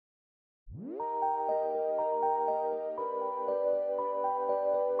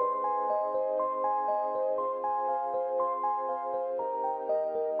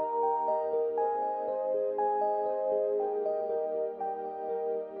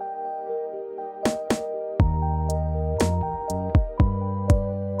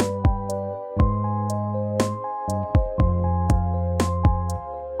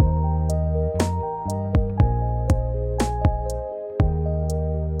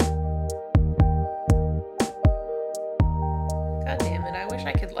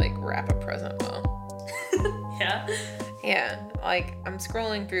like, I'm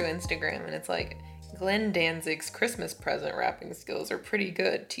scrolling through Instagram and it's like, Glenn Danzig's Christmas present wrapping skills are pretty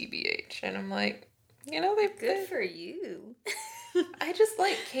good, TBH. And I'm like, Good for you. I just,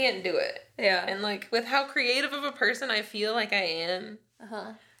 like, can't do it. Yeah. And, like, with how creative of a person I feel like I am.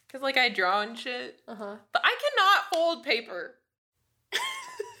 Uh-huh. Because, like, I draw and shit. Uh-huh. But I cannot fold paper.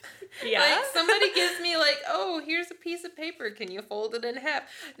 Yeah. Like, somebody gives me, like, oh, here's a piece of paper. Can you fold it in half?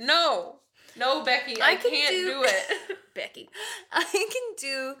 No, Becky, I can't do it. Becky. I can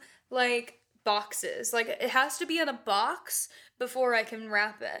do, like, boxes. Like, it has to be in a box before I can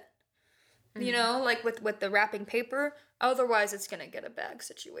wrap it. Mm-hmm. You know, like with the wrapping paper. Otherwise, it's going to get a bag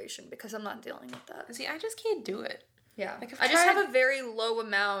situation because I'm not dealing with that. See, I just can't do it. Yeah. Like I just have a very low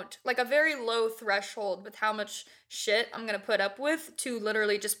amount, like a very low threshold with how much shit I'm going to put up with to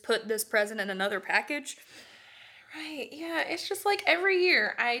literally just put this present in another package. Right. Yeah. It's just like every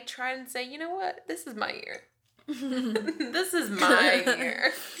year I try and say, you know what? This is my year. This is my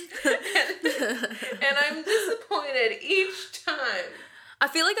year. and I'm disappointed each time. I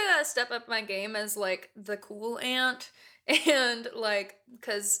feel like I gotta step up my game as, like, the cool aunt. And, like,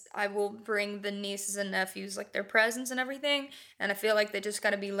 because I will bring the nieces and nephews, like, their presents and everything. And I feel like they just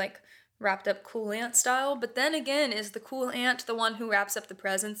gotta be, like, wrapped up cool aunt style. But then again, is the cool aunt the one who wraps up the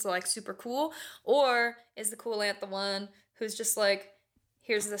presents, like, super cool? Or is the cool aunt the one who's just like,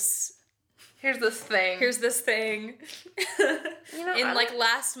 here's this thing. In, like,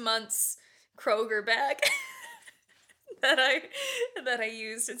 last month's Kroger bag. that I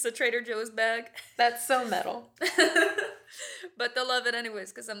used. It's a Trader Joe's bag. That's so metal. But they'll love it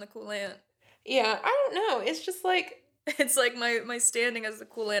anyways because I'm the cool aunt. Yeah, I don't know. It's just like... It's like my standing as the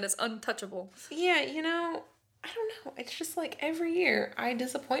cool aunt is untouchable. Yeah, I don't know. It's just like every year I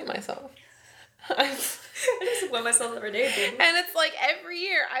disappoint myself. I disappoint myself every day, baby. And it's like every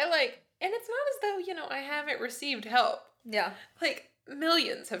year and it's not as though, I haven't received help. Yeah. Like,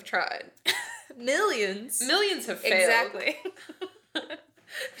 millions have tried. Millions have failed. Exactly.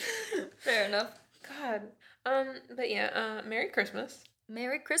 Fair enough. God. But yeah, Merry Christmas.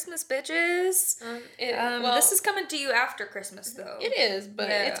 Merry Christmas, bitches. This is coming to you after Christmas, though. It is, but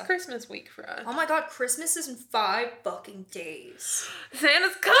it's Christmas week for us. Oh my God, Christmas is in 5 fucking days.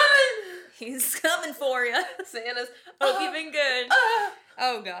 Santa's coming! He's coming for you. Santa's... Hope you've been good.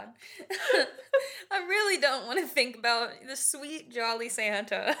 Oh God. I really don't want to think about the sweet, jolly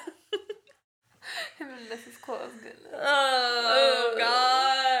Santa. Him and Mrs. Claus, goodness. Oh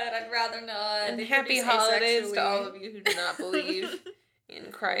God, I'd rather not. And happy holidays to all of you who do not believe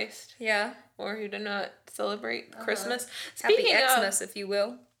in Christ. Yeah. Or who do not celebrate Christmas. Happy Xmas, if you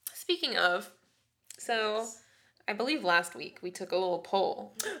will. Speaking of, so I believe last week we took a little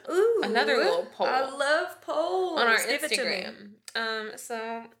poll. Ooh. Another little poll. I love polls. On our Give Instagram.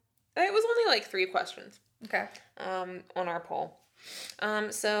 So it was only like 3 questions. Okay. On our poll.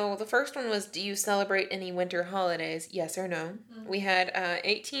 So the first one was, do you celebrate any winter holidays? Yes or no? Mm-hmm. We had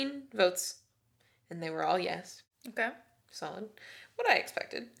 18 votes, and they were all yes. Okay. Solid. What I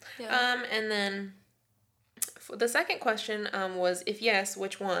expected. Yeah. And then the second question was, if yes,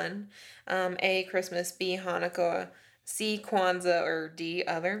 which one? A, Christmas, B, Hanukkah, C, Kwanzaa, or D,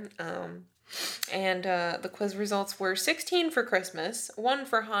 other. And the quiz results were 16 for Christmas, 1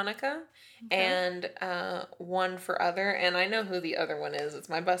 for Hanukkah, and 1 for other. And I know who the other one is. It's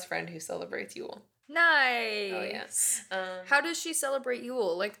my best friend who celebrates Yule. Nice. Oh, yes. How does she celebrate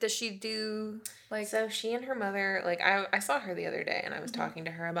Yule? Like, does she do, like... So she and her mother, like, I saw her the other day, and I was talking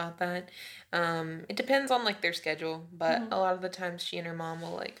to her about that. It depends on, like, their schedule, but a lot of the times she and her mom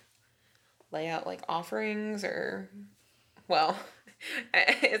will, like, lay out, like, offerings or, well...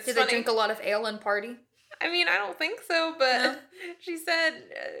 It's Do they drink a lot of ale and party? I mean, I don't think so, but no?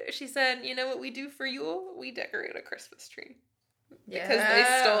 she said, you know what we do for Yule? We decorate a Christmas tree. Yeah. Because they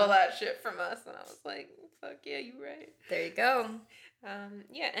stole that shit from us, and I was like, fuck yeah, you right. There you go.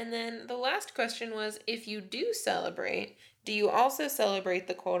 Yeah, and then the last question was, if you do celebrate, do you also celebrate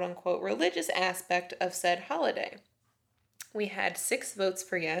the quote-unquote religious aspect of said holiday? We had 6 votes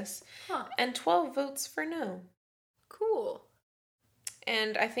for yes, and 12 votes for no. Cool.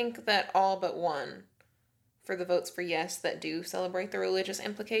 And I think that all but 1 for the votes for yes that do celebrate the religious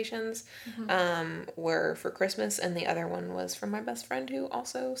implications were for Christmas, and the other one was from my best friend who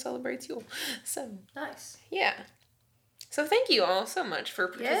also celebrates Yule. So nice. Yeah. So thank you all so much for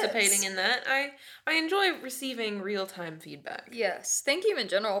participating in that. I enjoy receiving real-time feedback. Yes. Thank you in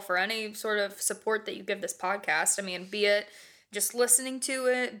general for any sort of support that you give this podcast. I mean, be it just listening to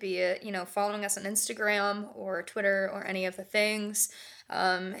it, be it, following us on Instagram or Twitter or any of the things,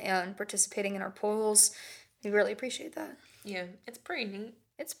 and participating in our polls. We really appreciate that. Yeah, it's pretty neat.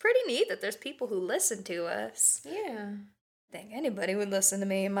 It's pretty neat that there's people who listen to us. Yeah. think anybody would listen to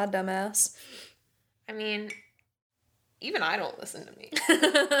me, my dumb ass. I mean, even I don't listen to me.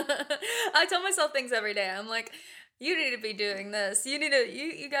 I tell myself things every day. I'm like, you need to be doing this. You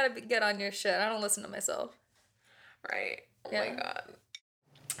gotta get on your shit. I don't listen to myself. Right. Oh Yeah. my god.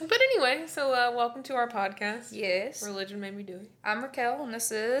 But anyway, so welcome to our podcast. Yes. Religion Made Me Do It. I'm Raquel, and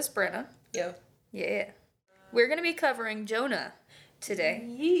this is Brenna. Yo. Yeah. We're gonna be covering Jonah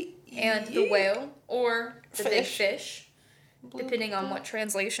today. And the whale, or the big fish, depending on what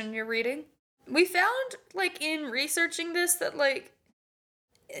translation you're reading. We found, like, in researching this that, like,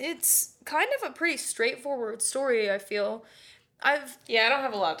 it's kind of a pretty straightforward story, I feel. Yeah, I don't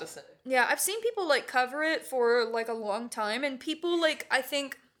have a lot to say. Yeah, I've seen people, like, cover it for, like, a long time, and people, like, I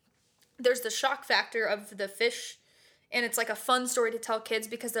think there's the shock factor of the fish, and it's, like, a fun story to tell kids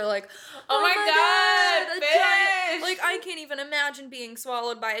because they're like, oh my god, a fish! giant, like, I can't even imagine being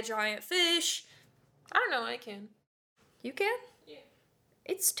swallowed by a giant fish. I don't know, I can. You can? Yeah.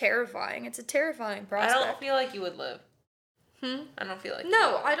 It's terrifying. It's a terrifying prospect. I don't feel like you would live. I don't feel like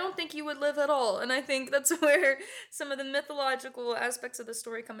No, I don't think you would live at all. And I think that's where some of the mythological aspects of the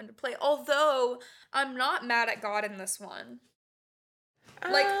story come into play. Although, I'm not mad at God in this one.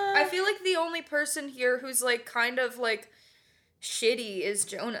 Like, I feel like the only person here who's, like, kind of, like, shitty is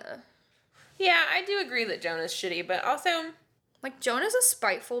Jonah. Yeah, I do agree that Jonah's shitty, but also... Like, Jonah's a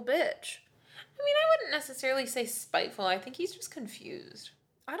spiteful bitch. I mean, I wouldn't necessarily say spiteful. I think he's just confused.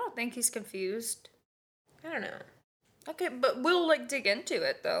 I don't think he's confused. I don't know. Okay, but we'll, like, dig into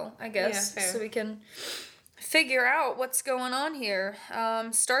it, though, I guess. Yeah, fair. So we can figure out what's going on here.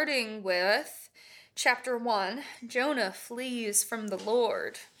 Starting with chapter 1, Jonah flees from the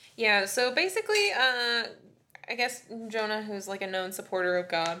Lord. Yeah, so basically, I guess Jonah, who's, like, a known supporter of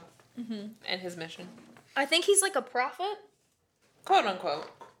God and his mission. I think he's, like, a prophet. Quote, unquote.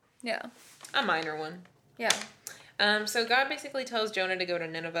 Yeah. A minor one. Yeah. So God basically tells Jonah to go to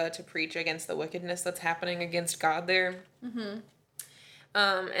Nineveh to preach against the wickedness that's happening against God there.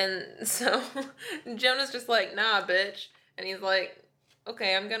 And so Jonah's just like, nah, bitch. And he's like,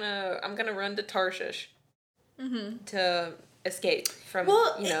 okay, I'm gonna run to Tarshish to escape from,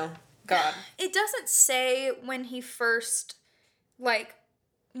 God. It doesn't say when he first, like,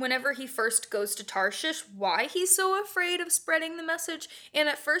 whenever he first goes to Tarshish, why he's so afraid of spreading the message. And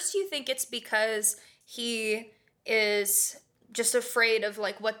at first you think it's because he is just afraid of,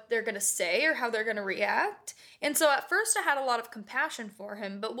 like, what they're gonna say or how they're gonna react. And so at first I had a lot of compassion for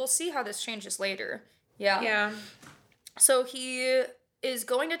him, but we'll see how this changes later. Yeah. Yeah. So he is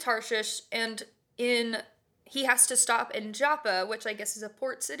going to Tarshish, and he has to stop in Joppa, which I guess is a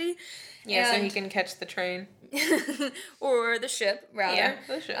port city. Yeah, so he can catch the train. Or the ship, rather. Yeah,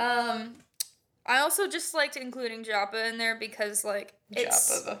 the ship. I also just liked including Joppa in there because, like,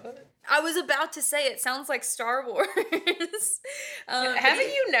 it's... Joppa the Hutt. I was about to say, it sounds like Star Wars.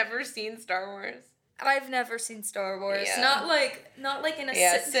 Haven't you never seen Star Wars? I've never seen Star Wars. Yeah. Not like in a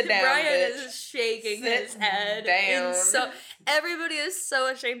sit down, Brian bitch. is shaking his Sit head. down. So everybody is so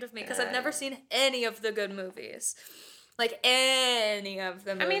ashamed of me because I've never seen any of the good movies. Like, any of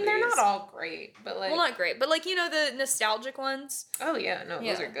the movies. I mean, they're not all great, but, like... Well, not great, but, like, you know, the nostalgic ones? Oh, yeah, no,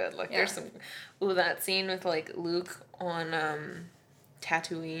 those are good. Like, there's some... Ooh, that scene with, like, Luke on,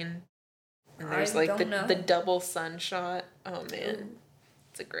 Tatooine. And there's, like, the double sun shot. Oh, man. Ooh.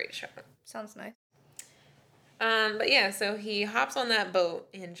 It's a great shot. Sounds nice. But, yeah, so he hops on that boat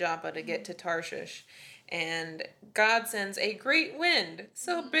in Joppa to get to Tarshish. And God sends a great wind,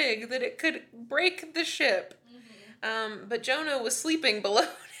 so big that it could break the ship. But Jonah was sleeping below.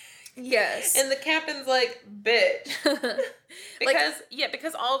 Yes. And the captain's like, bitch.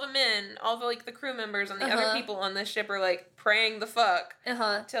 Because all the men, all the, like, the crew members and the other people on this ship are, like, praying the fuck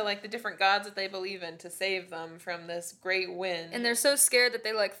to, like, the different gods that they believe in to save them from this great wind. And they're so scared that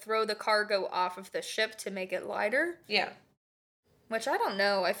they, like, throw the cargo off of the ship to make it lighter. Yeah. Which, I don't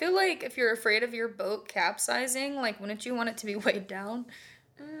know. I feel like if you're afraid of your boat capsizing, like, wouldn't you want it to be weighed down?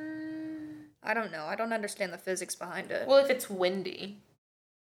 I don't know. I don't understand the physics behind it. Well, if it's windy.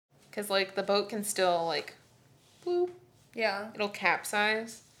 Because, like, the boat can still, like, boop. Yeah. It'll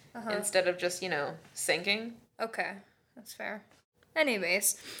capsize instead of just, sinking. Okay. That's fair.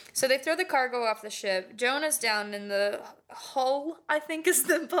 Anyways, so they throw the cargo off the ship. Jonah's down in the hull, I think is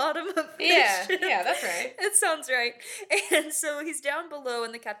the bottom of the ship. Yeah, that's right. It sounds right. And so he's down below,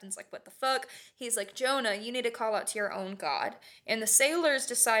 and the captain's like, what the fuck? He's like, Jonah, you need to call out to your own God. And the sailors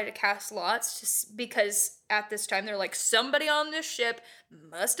decide to cast lots because at this time they're like, somebody on this ship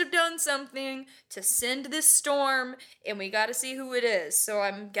must have done something to send this storm, and we gotta see who it is. So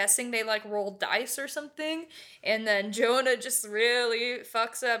I'm guessing they, like, roll dice or something, and then Jonah just really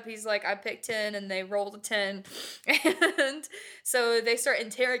fucks up. He's like, I picked 10, and they rolled a 10. And so they start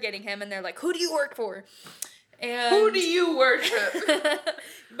interrogating him, and they're like, "Who do you work for?" And Who do you worship?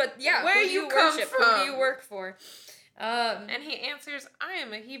 But yeah, Where who do you you come worship? from? Who do you work for? And he answers, I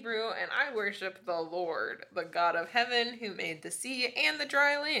am a Hebrew, and I worship the Lord, the God of heaven, who made the sea and the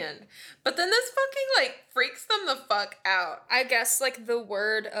dry land. But then this fucking, like, freaks them the fuck out. I guess, like, the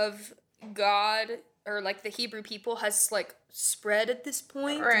word of God, or, like, the Hebrew people has, like, spread at this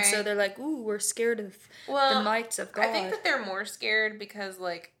point. Right. And so they're like, ooh, we're scared of the mights of God. I think that they're more scared because,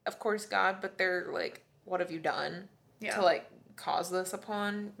 like, of course God, but they're like, what have you done to, like, cause this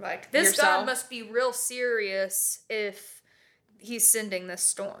upon like this yourself? God must be real serious if he's sending this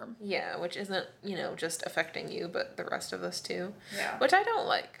storm. Yeah, which isn't, you know, just affecting you, but the rest of us too. Yeah. Which I don't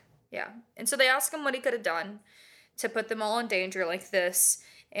like. Yeah. And so they ask him what he could have done to put them all in danger like this.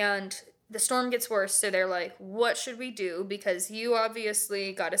 And the storm gets worse, so they're like, what should we do? Because you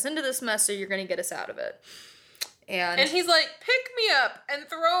obviously got us into this mess, so you're going to get us out of it. And he's like, pick me up and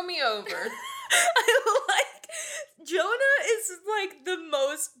throw me over. I like, Jonah is like the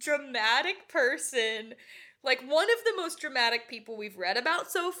most dramatic person, like one of the most dramatic people we've read about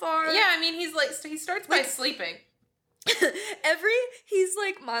so far. Yeah, I mean, he's like, he starts by sleeping. He's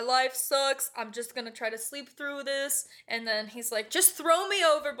like, my life sucks, I'm just gonna try to sleep through this, and then he's like, just throw me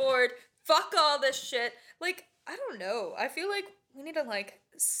overboard, fuck all this shit. Like, I don't know, I feel like we need to like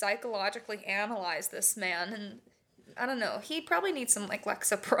psychologically analyze this man, and I don't know, he probably needs some like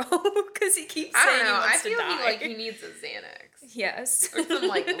Lexapro, because he keeps saying he wants to die. I feel he needs a Xanax. Yes. Or some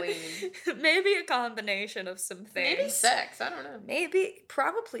like lean. Maybe a combination of some things. Maybe sex, I don't know. Maybe,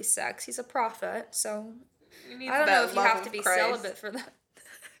 probably sex, he's a prophet, so I don't that know if you love have of to be Christ. celibate for that.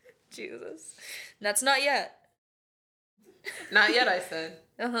 Jesus. That's not yet. Not yet, I said.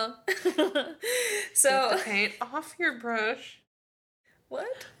 Uh-huh. Take So, the paint off your brush.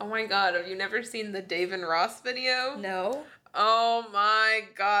 what? Oh my god, have you never seen the Dave and Ross video? No. Oh my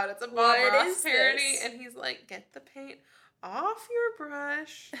god, it's a Bob What Ross is parody, this? and he's like, get the paint off your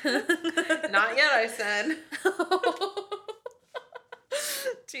brush. Not yet, I said.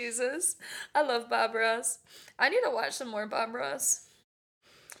 Jesus. I love Bob Ross. I need to watch some more Bob Ross.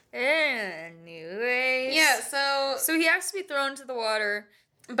 Anyways. Yeah, So he has to be thrown into the water.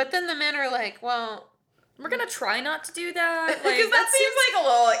 but then the men are like, well, We're gonna try not to do that. because that seems like a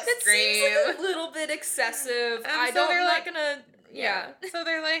little That extreme. seems like a little bit excessive. And so they're I'm like- not gonna. Yeah. So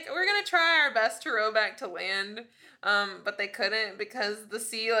they're like, we're gonna try our best to row back to land, but they couldn't because the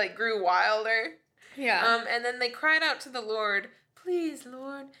sea like grew wilder. Yeah. And then they cried out to the Lord, please,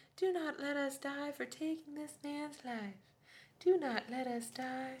 Lord, do not let us die for taking this man's life. Do not let us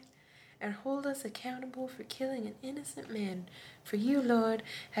die, and hold us accountable for killing an innocent man. For you, Lord,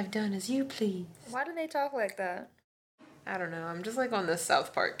 have done as you please. Why do they talk like that? I don't know. I'm just like on this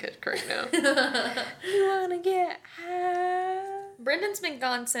South Park kick right now. You wanna get high? Brendan's been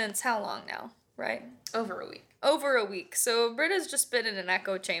gone since how long now? Right? Over a week. Over a week. So Britta's just been in an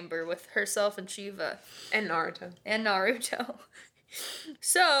echo chamber with herself and Shiva And Naruto. and Naruto.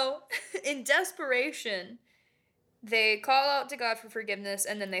 So, in desperation, they call out to God for forgiveness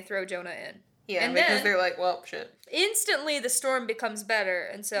and then they throw Jonah in. Yeah, And because then- they're like, well, shit. Instantly, the storm becomes better,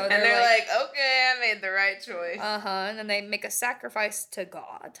 and so And they're like, okay, I made the right choice. and then they make a sacrifice to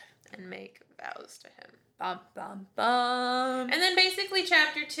God. And make vows to him. Bum, bum, bum. And then basically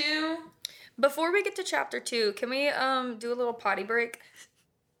chapter 2. Before we get to chapter 2, can we do a little potty break?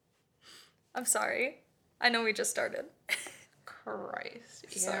 I'm sorry. I know we just started. Christ.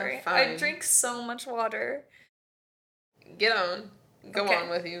 Yeah, Sorry. fine. I drink so much water. Get on. Go Okay. on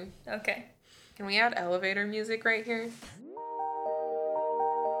with you. Okay. Can we add elevator music right here?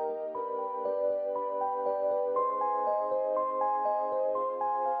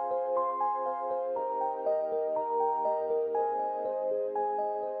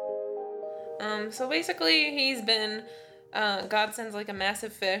 So basically he's been, God sends like a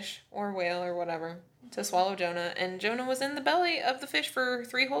massive fish or whale or whatever to swallow Jonah, and Jonah was in the belly of the fish for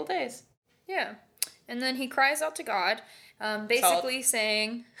 3 whole days. Yeah. And then he cries out to God, basically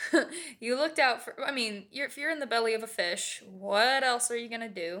saying, you looked out for, if you're in the belly of a fish, what else are you going to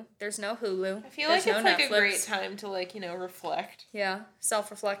do? There's no Hulu. I feel There's like it's no like Netflix. a great time to like, reflect. Yeah,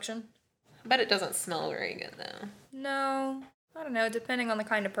 self-reflection. But it doesn't smell very good though. No, I don't know, depending on the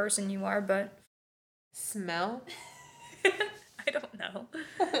kind of person you are, but... Smell? I don't know.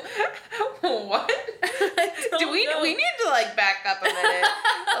 What? We know. need to like back up a minute.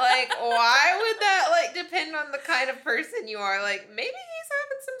 Like, why would that like depend on the kind of person you are? Like, maybe he's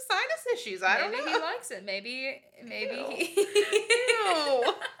having some sinus issues. I don't know. Maybe he likes it. Maybe Ew. he...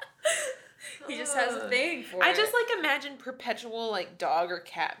 Ew. He just has a thing for I it. just like imagine perpetual like dog or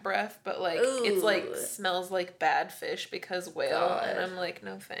cat breath, but like it's like Ooh. smells like bad fish because whale, and God. I'm like,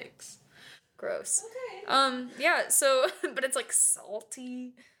 no thanks. Gross. Okay. Yeah, so, but it's like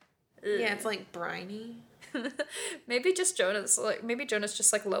salty. Yeah, it's like briny. Maybe Jonah's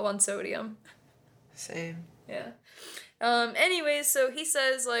just like low on sodium. Same. Yeah. Anyways, so he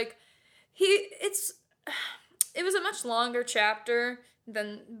says like it was a much longer chapter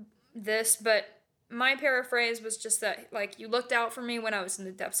than this, but my paraphrase was just that like you looked out for me when I was in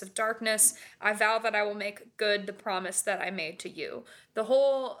the depths of darkness. I vow that I will make good the promise that I made to you. The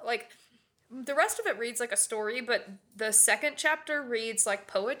whole like the rest of it reads like a story, but the second chapter reads like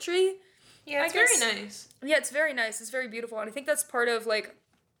poetry. Yeah, it's very nice. Yeah, it's very nice. It's very beautiful. And I think that's part of like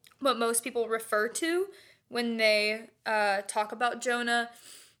what most people refer to when they talk about Jonah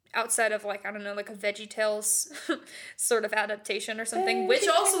outside of like, I don't know, like a VeggieTales sort of adaptation or something, which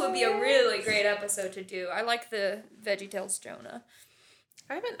also would be a really great episode to do. I like the VeggieTales Jonah.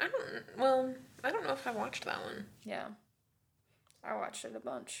 I don't know if I watched that one. Yeah. I watched it a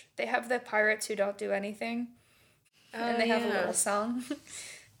bunch. They have the pirates who don't do anything. And they have a little song.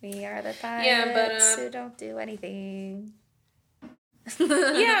 We are the pirates who don't do anything.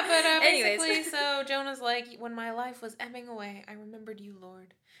 Yeah, but Anyways. basically, so Jonah's like, when my life was ebbing away, I remembered you,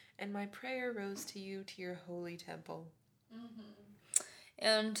 Lord, and my prayer rose to you to your holy temple. Mm-hmm.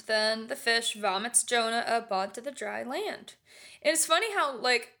 And then the fish vomits Jonah up onto the dry land. And it's funny how,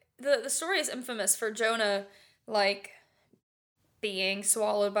 like, the story is infamous for Jonah, like, being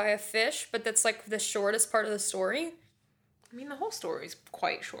swallowed by a fish, but that's, like, the shortest part of the story. I mean, the whole story's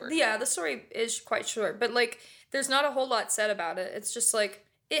quite short. Yeah, the story is quite short, but, like, there's not a whole lot said about it. It's just, like,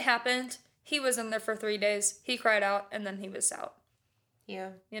 it happened, he was in there for 3 days, he cried out, and then he was out. Yeah.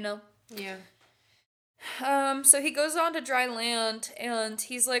 You know? Yeah. So he goes on to dry land, and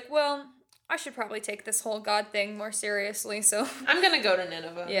he's like, well, I should probably take this whole God thing more seriously, so... I'm gonna go to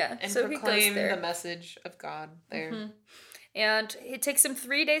Nineveh. Yeah, and so he proclaim goes there. the message of God there. Mm-hmm. And it takes him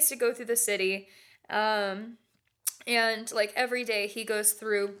 3 days to go through the city. And, like, every day he goes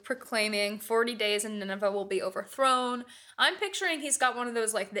through proclaiming 40 days and Nineveh will be overthrown. I'm picturing he's got one of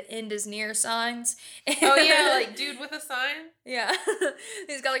those, like, the end is near signs. Oh, yeah, like, dude with a sign? Yeah.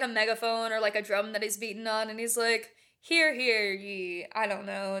 He's got, like, a megaphone or, like, a drum that he's beating on, and he's like, hear, hear ye. I don't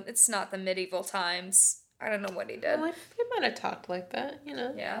know. It's not the medieval times. I don't know what he did. Well, he might have talked like that, you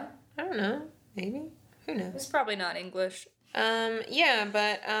know? Yeah. I don't know. Maybe. Who knows? It's probably not English.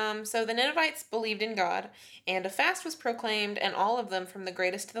 So the Ninevites believed in God, and a fast was proclaimed, and all of them, from the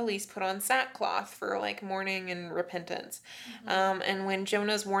greatest to the least, put on sackcloth for, like, mourning and repentance. Mm-hmm. And when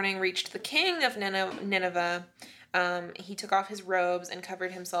Jonah's warning reached the king of Nineveh, he took off his robes and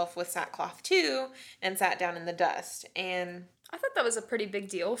covered himself with sackcloth too, and sat down in the dust. And I thought that was a pretty big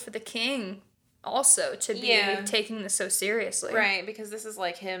deal for the king also to be taking this so seriously. Right, because this is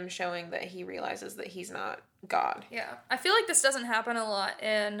like him showing that he realizes that he's not God. Yeah. I feel like this doesn't happen a lot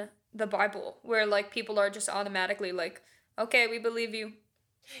in the Bible, where, like, people are just automatically like, okay, we believe you.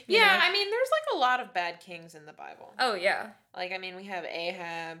 You know? I mean, there's, like, a lot of bad kings in the Bible. Oh, yeah. Like, I mean, we have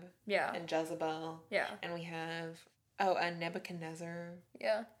Ahab. Yeah. And Jezebel. Yeah. And we have, Nebuchadnezzar.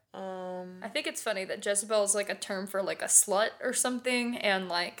 Yeah. I think it's funny that Jezebel is, like, a term for, like, a slut or something, and,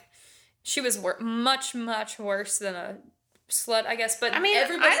 like, she was much, much worse than a slut, I guess, but I mean,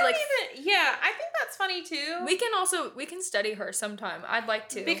 everybody, I think that's funny, too. We can study her sometime. I'd like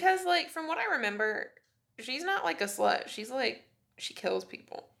to. Because, like, from what I remember, she's not, like, a slut. She's, like, she kills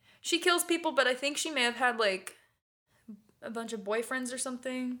people. She kills people, but I think she may have had, like, a bunch of boyfriends or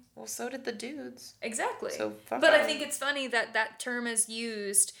something. Well, so did the dudes. Exactly. So but I think it's funny that that term is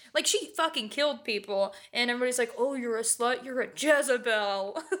used. Like, she fucking killed people, and everybody's like, oh, you're a slut, you're a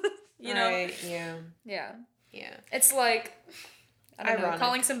Jezebel. You know? Right, yeah. Yeah. Yeah. It's like, I don't Ironic. know,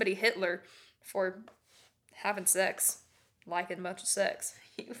 calling somebody Hitler for having sex. Liking a bunch of sex.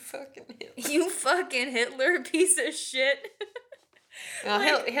 You fucking Hitler. You fucking Hitler, piece of shit. Well,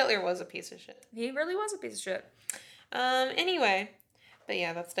 like, Hitler was a piece of shit. He really was a piece of shit. Anyway. But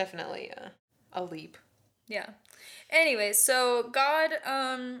yeah, that's definitely a leap. Yeah. Anyway, so God,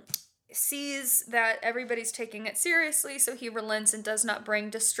 sees that everybody's taking it seriously, so he relents and does not bring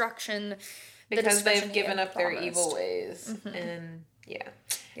destruction. Because they've given up their evil ways. Mm-hmm. And, yeah.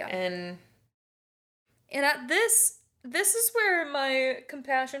 Yeah. And at this is where my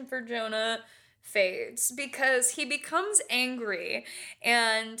compassion for Jonah fades, because he becomes angry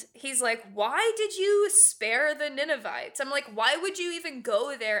and he's like, why did you spare the Ninevites? I'm like, why would you even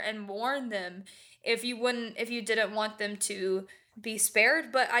go there and warn them if you didn't want them to be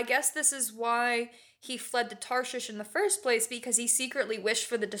spared? But I guess this is why he fled to Tarshish in the first place because he secretly wished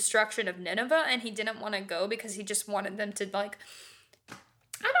for the destruction of Nineveh, and he didn't want to go because he just wanted them to, like,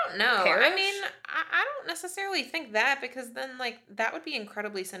 I don't know. perish? I mean, I don't necessarily think that, because then, like, that would be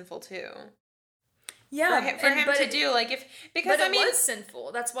incredibly sinful too. Yeah, For him to do, like, because but I mean, it was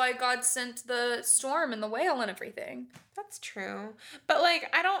sinful. That's why God sent the storm and the whale and everything. that's true. But,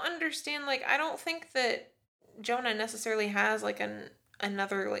 like, I don't understand, like, I don't think that Jonah necessarily has, like,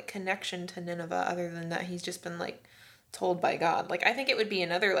 another, like, connection to Nineveh other than that he's just been, like, told by God. Like, I think it would be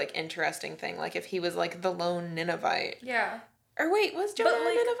another, like, interesting thing, like, if he was, like, the lone Ninevite. Yeah. Or wait, was Jonah a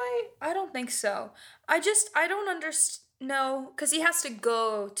Ninevite? I don't think so. I don't understand. No, because he has to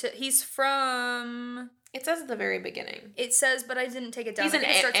go to. He's from. It says at the very beginning. It says, but I didn't take it down. He's an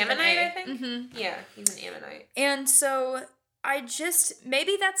Ammonite, I think? Mm-hmm. Yeah, he's an Ammonite. And so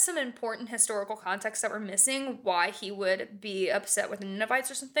maybe that's some important historical context that we're missing, why he would be upset with the Ninevites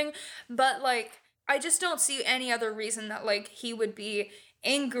or something. But, like, I just don't see any other reason that, like, he would be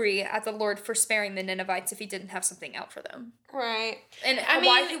angry at the Lord for sparing the Ninevites if he didn't have something out for them. Right. And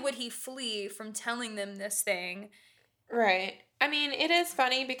why would he flee from telling them this thing? Right. I mean, it is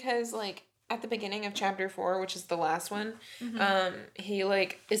funny because, like, at the beginning of chapter 4, which is the last one, he,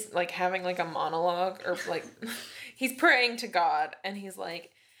 like, is, like, having, like, a monologue, or, like, he's praying to God, and he's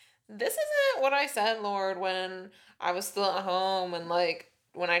like, this isn't what I said, Lord, when I was still at home, and, like,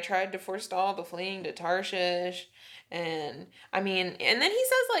 when I tried to forestall the fleeing to Tarshish, and, I mean, and then he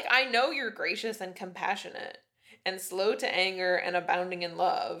says, like, I know you're gracious and compassionate, and slow to anger and abounding in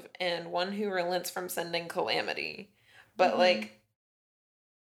love, and one who relents from sending calamity. But, like,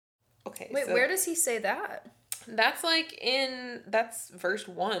 okay. Wait, so where does he say that? that's, like, that's verse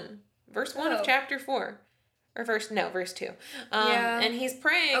 1. Verse 1 of chapter 4. Or verse 2. And he's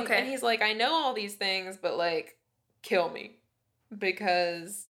praying, and he's like, I know all these things, but, like, kill me.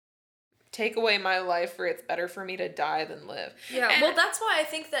 Because take away my life, for it's better for me to die than live. Yeah, and well, that's why I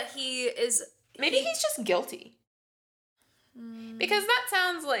think that he is... Maybe he's just guilty. Because that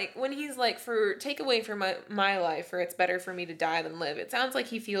sounds like, when he's like, for take away from my life, for it's better for me to die than live, it sounds like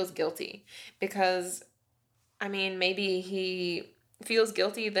he feels guilty. Because, I mean, maybe he feels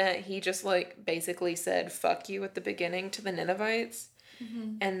guilty that he just, like, basically said fuck you at the beginning to the Ninevites.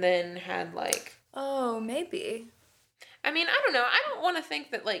 And then had, like... Oh, maybe. I mean, I don't know. I don't want to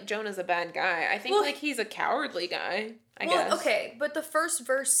think that, like, Jonah's a bad guy. I think, like, he's a cowardly guy, I guess. Okay, but the first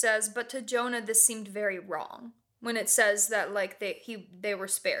verse says, but to Jonah this seemed very wrong. When it says that, like, they were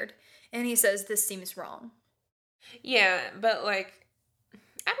spared. And he says, this seems wrong. Yeah, but, like,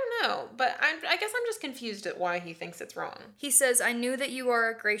 I don't know. But I guess I'm just confused at why he thinks it's wrong. He says, I knew that you are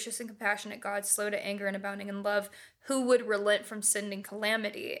a gracious and compassionate God, slow to anger and abounding in love, who would relent from sending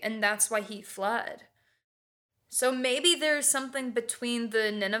calamity. And that's why he fled. So maybe there's something between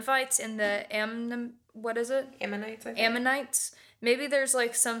the Ninevites and the what is it? Ammonites, I think. Ammonites. Maybe there's,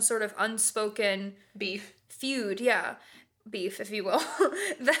 like, some sort of unspoken... feud, yeah, beef, if you will,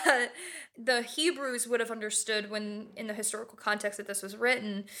 that the Hebrews would have understood when, in the historical context that this was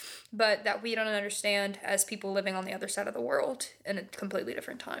written, but that we don't understand as people living on the other side of the world in a completely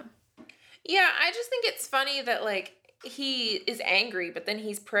different time. Yeah, I just think it's funny that, like, he is angry, but then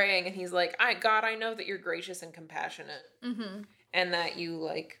he's praying, and he's like, God, I know that you're gracious and compassionate, and that you,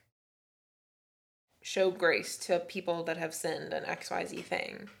 like, show grace to people that have sinned an XYZ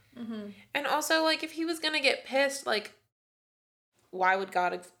thing. And also, like, if he was gonna get pissed, like, why would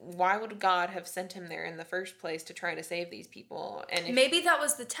God have sent him there in the first place to try to save these people? And maybe that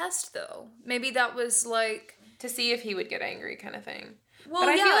was the test, though. Maybe that was, like, to see if he would get angry, kind of thing. Well, but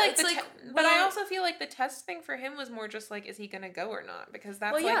I feel like it's like, but I also feel like the test thing for him was more just like, is he gonna go or not? Because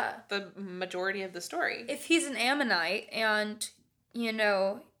that's like the majority of the story. If he's an Ammonite, and, you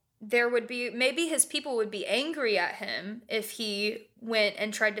know, there would be, maybe his people would be angry at him if he went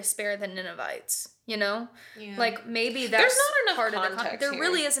and tried to spare the Ninevites, you know? Yeah. Like, maybe that's There's not enough part context of the context. There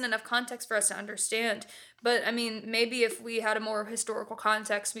really isn't enough context for us to understand. But, I mean, maybe if we had a more historical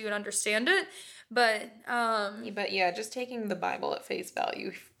context, we would understand it. But yeah, just taking the Bible at face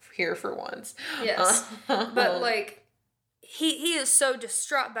value here for once. Yes. But, like, he is so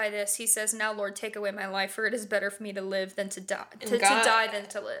distraught by this. He says, now, Lord, take away my life, for it is better for me to live than to die. To die than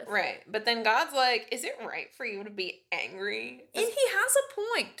to live. Right. But then God's like, is it right for you to be angry? And he has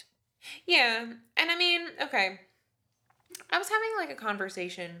a point. Yeah. And I mean, okay. I was having, like, a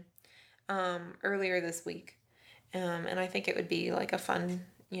conversation earlier this week. And I think it would be, like, a fun,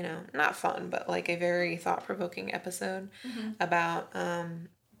 you know, not fun, but, like, a very thought-provoking episode about...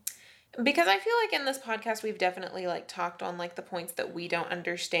 because I feel like in this podcast we've definitely, like, talked on, like, the points that we don't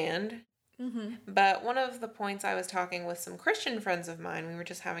understand But one of the points I was talking with some Christian friends of mine, we were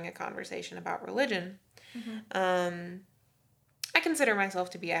just having a conversation about religion. I consider myself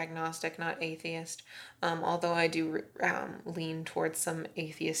to be agnostic, not atheist, although I do lean towards some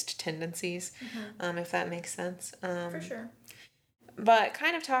atheist tendencies, if that makes sense. For sure. But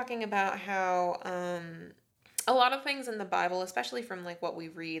kind of talking about how a lot of things in the Bible, especially from like what we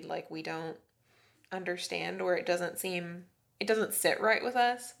read, like we don't understand, or it doesn't sit right with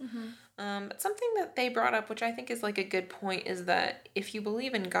us. But something that they brought up, which I think is like a good point, is that if you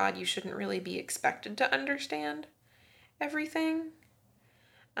believe in God, you shouldn't really be expected to understand everything.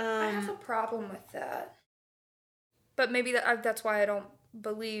 I have a problem with that. But maybe that's why I don't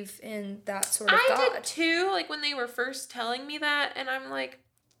believe in that sort of God. I did too, like when they were first telling me that, and I'm like,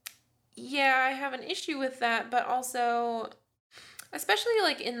 yeah, I have an issue with that, but also, especially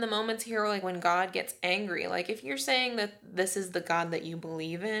like in the moments here, like when God gets angry, like if you're saying that this is the God that you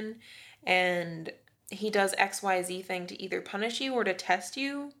believe in, and he does XYZ thing to either punish you or to test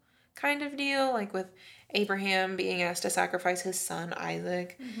you, kind of deal, like with Abraham being asked to sacrifice his son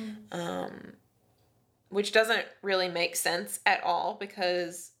Isaac, which doesn't really make sense at all,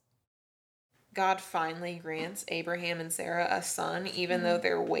 because God finally grants Abraham and Sarah a son, even though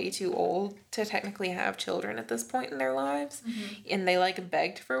they're way too old to technically have children at this point in their lives, and they like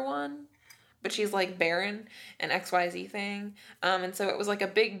begged for one, but she's like barren and XYZ thing, and so it was like a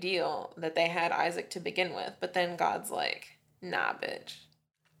big deal that they had Isaac to begin with, but then God's like, nah, bitch.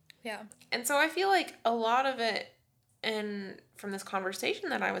 Yeah. And so I feel like a lot of it, and from this conversation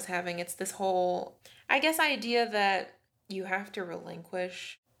that I was having, it's this whole, I guess, idea that you have to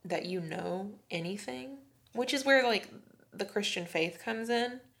relinquish that you know anything, which is where like the Christian faith comes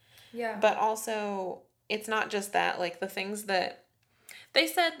in. Yeah. But also, it's not just that, like the things that they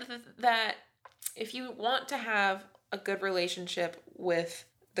said that if you want to have a good relationship with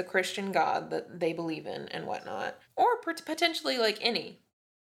the Christian God that they believe in and whatnot, or potentially like any,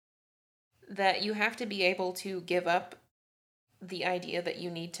 that you have to be able to give up the idea that you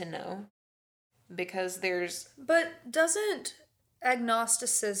need to know, because there's... But doesn't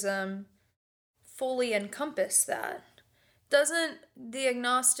agnosticism fully encompass that? Doesn't the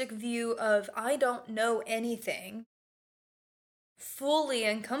agnostic view of I don't know anything fully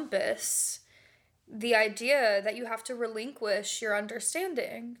encompass the idea that you have to relinquish your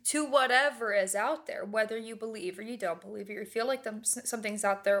understanding to whatever is out there, whether you believe or you don't believe, or you feel like something's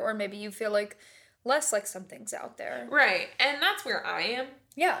out there, or maybe you feel like less like something's out there. Right, and that's where I am.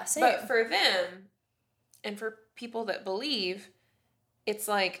 Yeah, same. But for them, and for people that believe, it's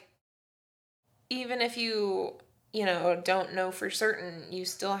like, even if you don't know for certain, you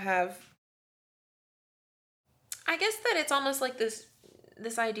still have... I guess that it's almost like this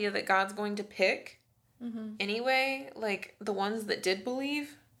idea that God's going to pick anyway, like the ones that did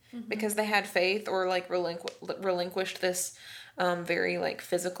believe, because they had faith, or like relinquished this very like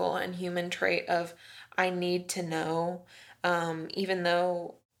physical and human trait of I need to know, even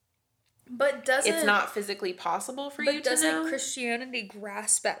though it's not physically possible for you to know. But doesn't Christianity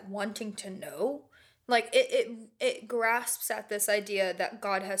grasp at wanting to know? Like it grasps at this idea that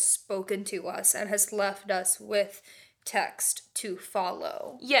God has spoken to us and has left us with text to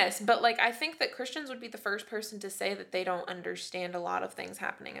follow. Yes, but like I think that Christians would be the first person to say that they don't understand a lot of things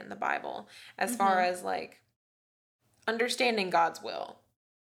happening in the Bible, as far as like understanding God's will.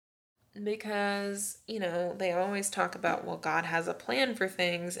 Because, they always talk about, well, God has a plan for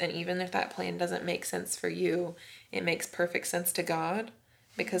things, and even if that plan doesn't make sense for you, it makes perfect sense to God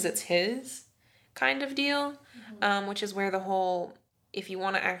because it's his kind of deal, which is where the whole, if you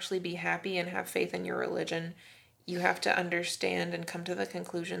want to actually be happy and have faith in your religion, you have to understand and come to the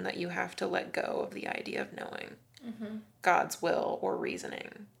conclusion that you have to let go of the idea of knowing God's will or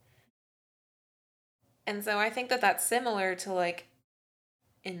reasoning. And so I think that that's similar to, like,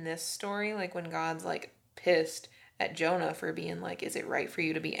 in this story, like when God's like pissed at Jonah for being like, is it right for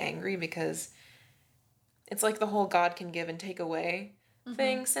you to be angry? Because it's like the whole God can give and take away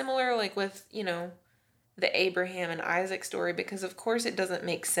thing. Similar like with, the Abraham and Isaac story, because of course it doesn't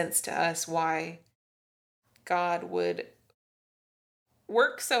make sense to us why God would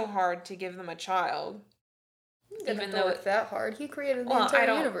work so hard to give them a child. He didn't work that hard. He created the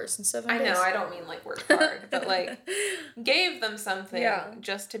entire universe in 7 days. I know, I don't mean like work hard, but like gave them something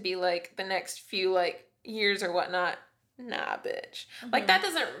just to be like the next few like years or whatnot. Nah, bitch. Like that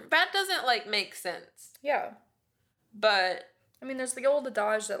doesn't like make sense. Yeah. But I mean, there's the old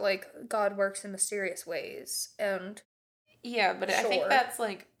adage that like God works in mysterious ways, and yeah, but I think that's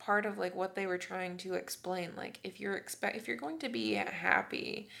like part of like what they were trying to explain. Like if you're going to be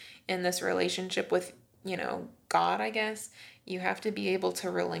happy in this relationship with God, I guess, you have to be able to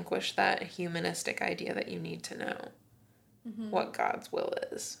relinquish that humanistic idea that you need to know what God's will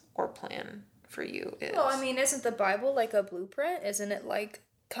is or plan for you is. Well, I mean, isn't the Bible like a blueprint? Isn't it like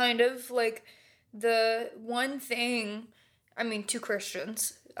kind of like the one thing, I mean, to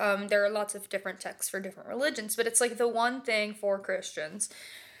Christians, there are lots of different texts for different religions, but it's like the one thing for Christians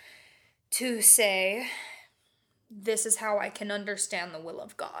to say, this is how I can understand the will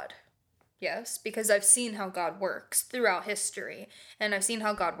of God. Yes, because I've seen how God works throughout history, and I've seen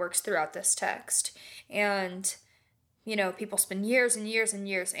how God works throughout this text. And, people spend years and years and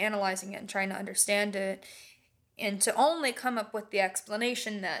years analyzing it and trying to understand it, and to only come up with the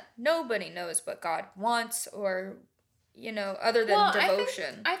explanation that nobody knows what God wants or, other than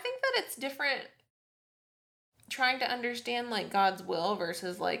devotion. I think that it's different trying to understand, like, God's will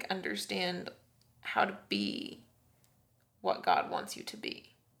versus, like, understand how to be what God wants you to be.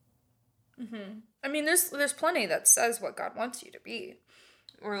 I mean, there's plenty that says what God wants you to be.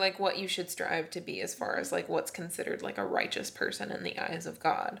 Or, like, what you should strive to be as far as, like, what's considered, like, a righteous person in the eyes of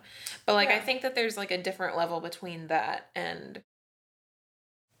God. But, like, I think that there's, like, a different level between that and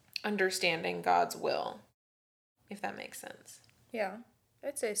understanding God's will, if that makes sense. Yeah,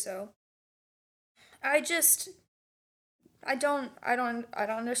 I'd say so. I don't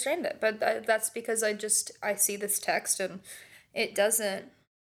understand it, but that's because I see this text and it doesn't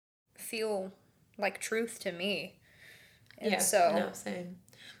feel like truth to me. And no, same.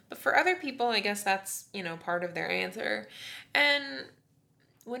 But for other people, I guess that's, part of their answer. And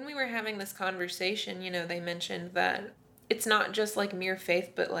when we were having this conversation, they mentioned that it's not just like mere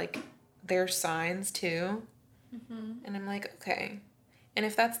faith, but like there's signs too. And I'm like, okay. And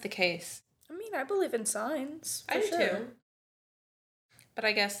if that's the case, I mean, I believe in signs. I do too. But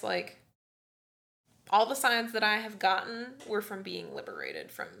I guess like all the signs that I have gotten were from being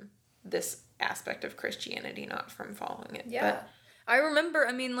liberated from this aspect of Christianity, not from following it. Yeah. But I remember,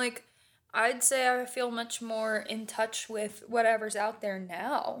 I mean, like, I'd say I feel much more in touch with whatever's out there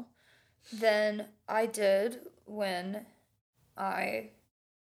now than I did when I,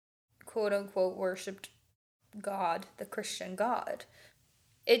 quote unquote, worshipped God, the Christian God.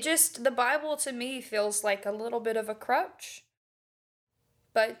 The Bible to me feels like a little bit of a crutch.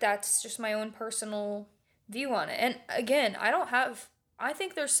 But that's just my own personal view on it. And again, I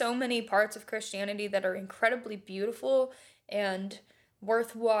think there's so many parts of Christianity that are incredibly beautiful and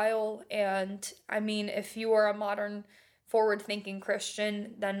worthwhile. And I mean, if you are a modern, forward-thinking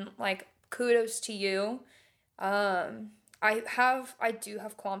Christian, then like kudos to you. I do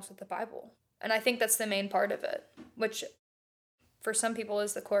have qualms with the Bible, and I think that's the main part of it, which for some people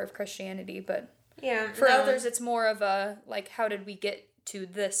is the core of Christianity, but for others it's more of a like, how did we get to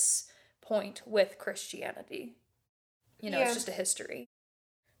this point with Christianity? It's just a history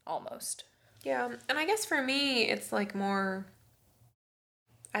almost. Yeah, and I guess for me, it's like more,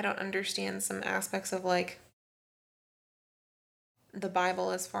 I don't understand some aspects of like the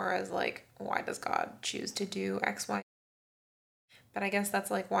Bible as far as like, why does God choose to do X, Y? But I guess that's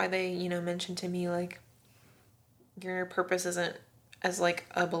like why they, mentioned to me like, your purpose isn't as like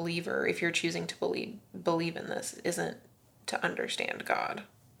a believer, if you're choosing to believe in this, isn't to understand God.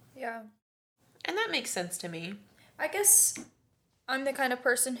 Yeah. And that makes sense to me. I guess I'm the kind of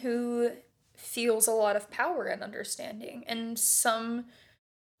person who feels a lot of power in understanding, and some.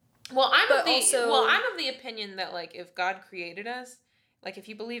 Well, I'm of the opinion that like if God created us, like if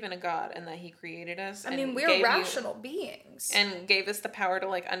you believe in a God and that He created us, I mean, we're rational beings, and gave us the power to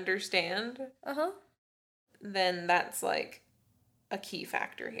like understand. Then that's like a key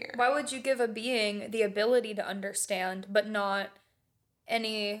factor here. Why would you give a being the ability to understand, but not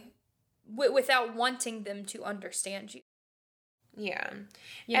without wanting them to understand you? Yeah.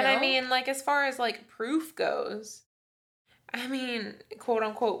 I mean, like, as far as, like, proof goes, I mean, quote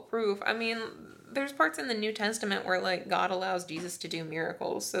unquote proof, I mean, there's parts in the New Testament where, like, God allows Jesus to do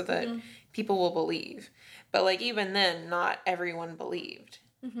miracles so that people will believe. But, like, even then, not everyone believed.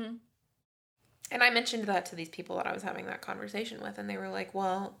 And I mentioned that to these people that I was having that conversation with, and they were like,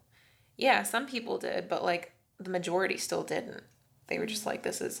 well, yeah, some people did, but, like, the majority still didn't. They were just like,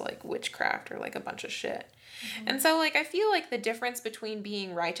 this is, like, witchcraft or, like, a bunch of shit. And so, like, I feel like the difference between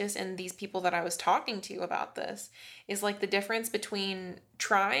being righteous and these people that I was talking to about this is, like, the difference between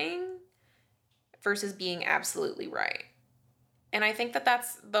trying versus being absolutely right. And I think that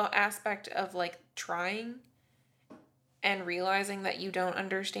that's the aspect of, like, trying and realizing that you don't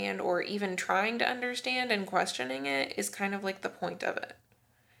understand, or even trying to understand and questioning it, is kind of, like, the point of it.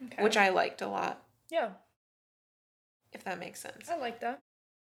 Okay. Which I liked a lot. Yeah. If that makes sense. I like that.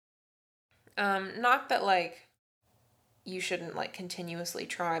 Not that, like, you shouldn't, like, continuously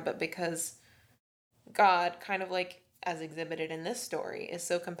try, but because God, kind of like as exhibited in this story, is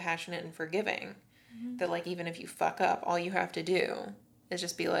so compassionate and forgiving that, like, even if you fuck up, all you have to do is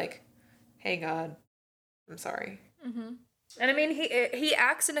just be like, hey, God, I'm sorry. Mm-hmm. And I mean, he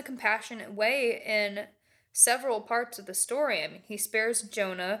acts in a compassionate way in several parts of the story. I mean, he spares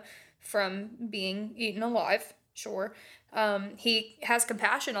Jonah from being eaten alive, sure. He has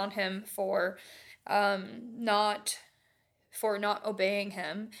compassion on him for not obeying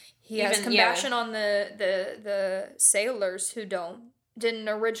him. He has compassion on the sailors who didn't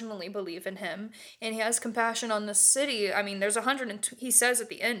originally believe in him, and he has compassion on the city. I mean, there's he says at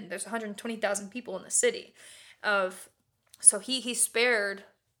the end there's 120,000 people in the city so he spared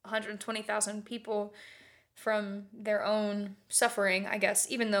 120,000 people from their own suffering, I guess,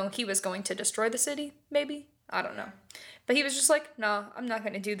 even though he was going to destroy the city, maybe. I don't know. But he was just like, no, I'm not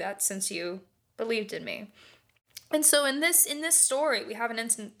going to do that since you believed in me. And so in this story, we have an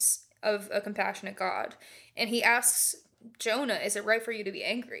instance of a compassionate God. And he asks Jonah, is it right for you to be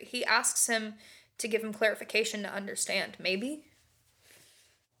angry? He asks him to give him clarification to understand. Maybe.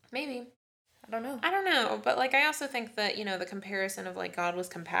 I don't know. But, like, I also think that, you know, the comparison of, like, God was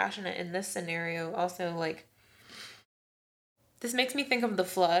compassionate in this scenario also, like, this makes me think of the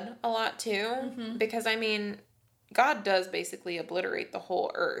flood a lot, too. Mm-hmm. Because, I mean, God does basically obliterate the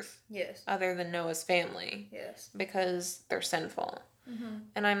whole earth. Yes. Other than Noah's family. Yes. Because they're sinful. Mm-hmm.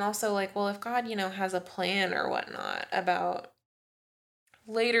 And I'm also like, well, if God, you know, has a plan or whatnot about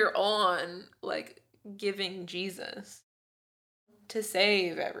later on, like, giving Jesus to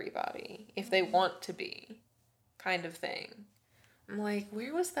save everybody, if they want to be, kind of thing. I'm like,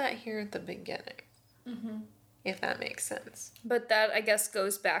 where was that here at the beginning? Mm-hmm. If that makes sense. But that, I guess,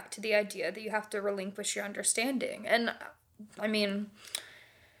 goes back to the idea that you have to relinquish your understanding. And, I mean,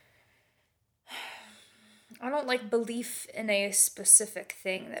 I don't like belief in a specific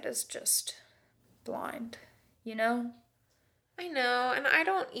thing that is just blind, you know? I know, and I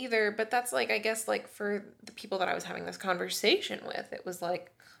don't either, but that's, like, I guess, like, for the people that I was having this conversation with, it was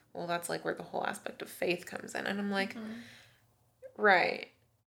like, well, that's, like, where the whole aspect of faith comes in. And I'm like, right.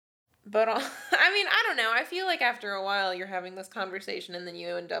 But, I mean, I don't know. I feel like after a while you're having this conversation and then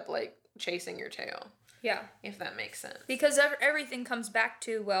you end up, like, chasing your tail. Yeah. If that makes sense. Because everything comes back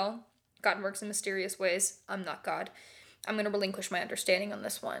to, well, God works in mysterious ways. I'm not God. I'm going to relinquish my understanding on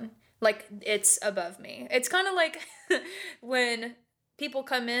this one. Like, it's above me. It's kind of like when people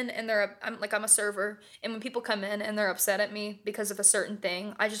come in and I'm a server, and when people come in and they're upset at me because of a certain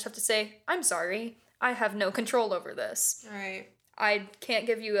thing, I just have to say, I'm sorry. I have no control over this. Right. I can't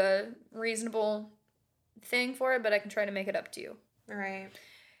give you a reasonable thing for it, but I can try to make it up to you. Right.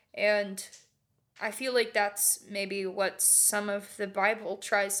 And I feel like that's maybe what some of the Bible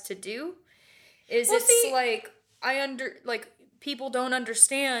tries to do. People don't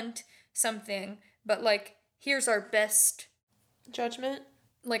understand something, but, like, here's our best judgment.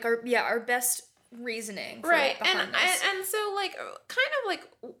 Like, our best reasoning. Right. And so, like, kind of like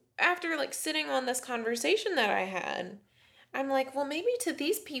after, like, sitting on this conversation that I had, I'm like, well, maybe to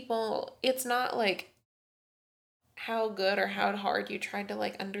these people, it's not, like, how good or how hard you tried to,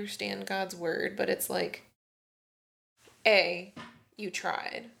 like, understand God's word, but it's like, A, you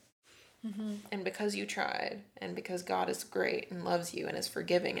tried. Mm-hmm. And because you tried, and because God is great and loves you and is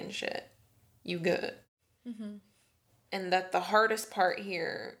forgiving and shit, you good. Mm-hmm. And that the hardest part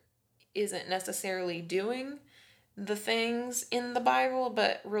here isn't necessarily doing the things in the Bible,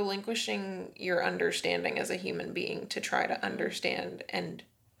 but relinquishing your understanding as a human being to try to understand and,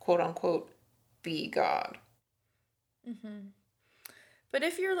 quote unquote, be God. Mm-hmm. But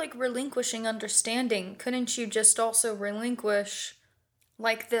if you're, like, relinquishing understanding, couldn't you just also relinquish,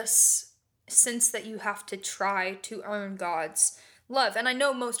 like, this sense that you have to try to earn God's love? And I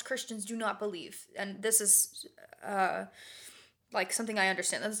know most Christians do not believe, and this is, like, something I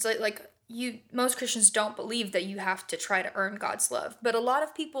understand. It's most Christians don't believe that you have to try to earn God's love. But a lot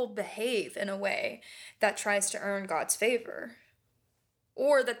of people behave in a way that tries to earn God's favor.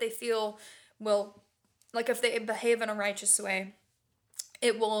 Or that they feel, well, like, if they behave in a righteous way,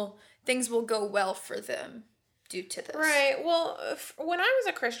 things will go well for them due to this. Right. Well, when I was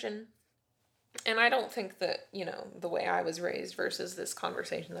a Christian, and I don't think that, you know, the way I was raised versus this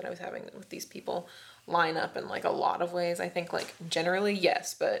conversation that I was having with these people line up in, like, a lot of ways. I think, like, generally,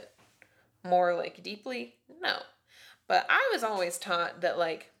 yes, but more, like, deeply, no. But I was always taught that,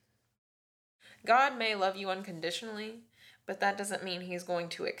 like, God may love you unconditionally, but that doesn't mean he's going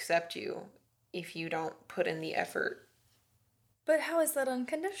to accept you if you don't put in the effort. But how is that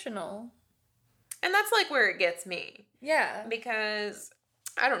unconditional? And that's, like, where it gets me. Yeah. Because,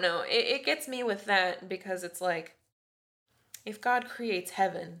 I don't know, it gets me with that because it's like, if God creates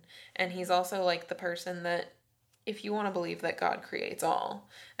heaven, and he's also like the person that, if you want to believe that God creates all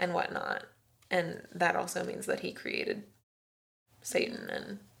and whatnot, and that also means that he created Satan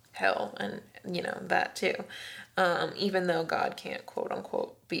and hell and, that too. Even though God can't, quote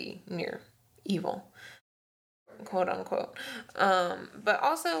unquote, be near evil, quote unquote. But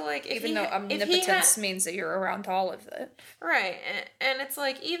also, like, even though omnipotence means that you're around all of it. Right. And it's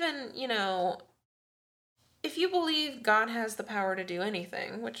like, even, if you believe God has the power to do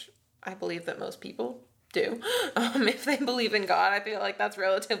anything, which I believe that most people do, if they believe in God, I feel like that's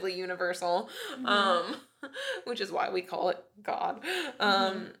relatively universal, which is why we call it God.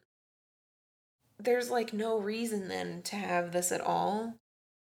 There's like no reason then to have this at all.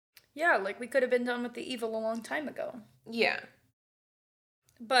 Yeah, like we could have been done with the evil a long time ago. Yeah.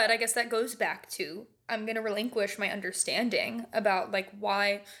 But I guess that goes back to, I'm going to relinquish my understanding about like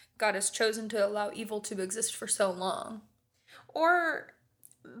why God has chosen to allow evil to exist for so long.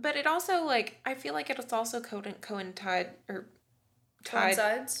 But it also, like, I feel like it's also coincides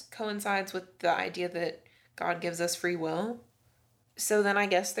with the idea that God gives us free will. So then I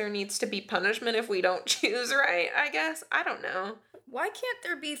guess there needs to be punishment if we don't choose right, I guess. I don't know. Why can't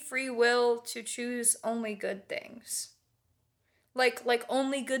there be free will to choose only good things? Like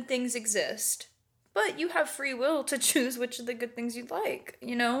only good things exist. But you have free will to choose which of the good things you like,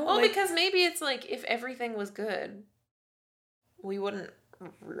 Well, because maybe it's like, if everything was good, we wouldn't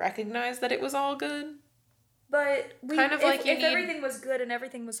recognize that it was all good. But if everything was good and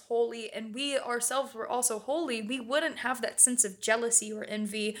everything was holy and we ourselves were also holy, we wouldn't have that sense of jealousy or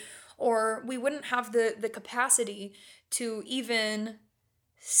envy, or we wouldn't have the capacity to even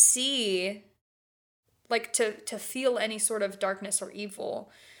see, like, to feel any sort of darkness or evil.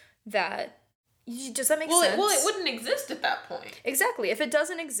 Does that make sense? Well, it wouldn't exist at that point. Exactly. If it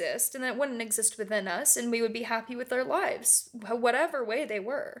doesn't exist, then it wouldn't exist within us, and we would be happy with our lives, whatever way they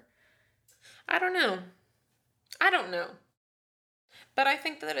were. I don't know. But I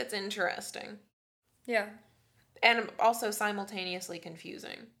think that it's interesting. Yeah. And also simultaneously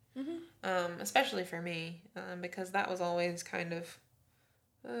confusing. Especially for me, because that was always kind of...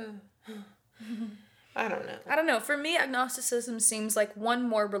 I don't know. For me, agnosticism seems like one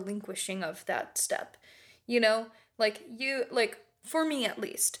more relinquishing of that step. For me at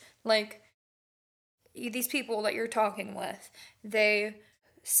least, these people that you're talking with, they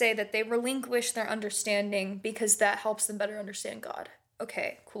say that they relinquish their understanding because that helps them better understand God.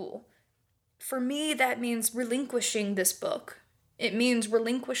 Okay, cool. For me, that means relinquishing this book. It means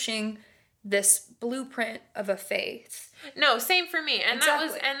relinquishing this blueprint of a faith. No, same for me. And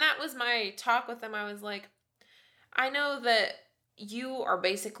exactly. that was my talk with them. I was like, I know that you are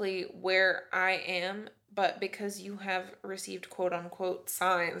basically where I am, but because you have received quote unquote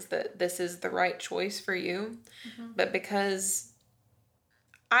signs that this is the right choice for you, but because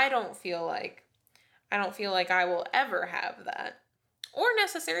I don't feel like I will ever have that, or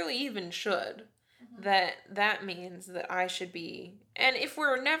necessarily even should, that means that I should be, and if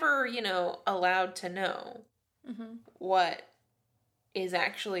we're never, allowed to know what is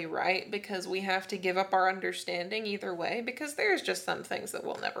actually right, because we have to give up our understanding either way, because there's just some things that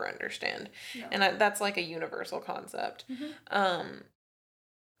we'll never understand. No. And that's like a universal concept.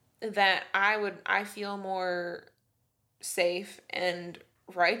 That I feel more safe and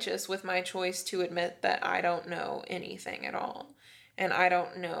righteous with my choice to admit that I don't know anything at all. And I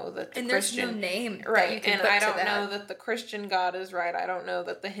don't know that the Christian... there's no name. Right, and I don't know that the Christian God is right. I don't know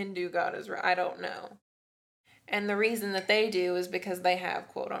that the Hindu God is right. I don't know. And the reason that they do is because they have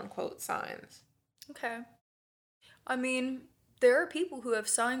quote-unquote signs. Okay. I mean, there are people who have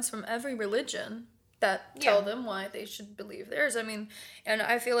signs from every religion that tell them why they should believe theirs. I mean, and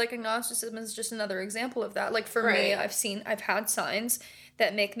I feel like agnosticism is just another example of that. Like, for me, I've had signs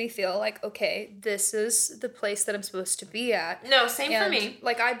that make me feel like, okay, this is the place that I'm supposed to be at. No, same for me.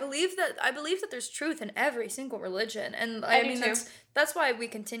 Like, I believe that there's truth in every single religion. And I mean, that's why we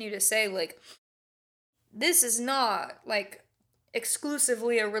continue to say, like, this is not, like,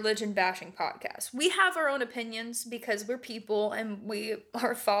 exclusively a religion bashing podcast. We have our own opinions because we're people and we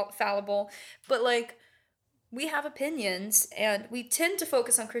are fallible, but, like, we have opinions and we tend to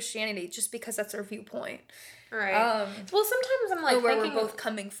focus on Christianity just because that's our viewpoint. Right. Well, sometimes I'm like where we're both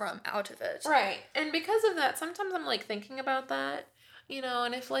coming from out of it. Right. And because of that, sometimes I'm like thinking about that,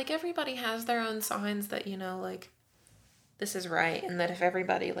 and if like everybody has their own signs that, like, this is right, and that if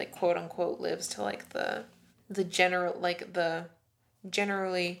everybody, like, quote unquote lives to like the generally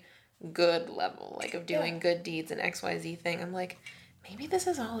good level, like, of doing good deeds and XYZ thing, I'm like, maybe this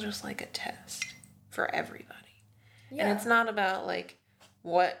is all just like a test for everybody. Yeah. And it's not about like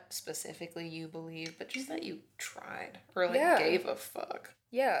what specifically you believe, but just that you tried or like Yeah. gave a fuck.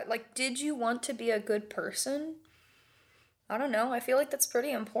 Yeah, like, did you want to be a good person? I don't know. I feel like that's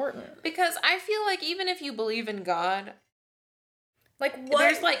pretty important. Because I feel like even if you believe in God, Like, what?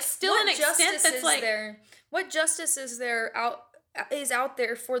 there's like still what an extent justice that's is like there? What justice is there out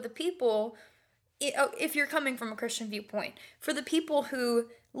there for the people? If you're coming from a Christian viewpoint, for the people who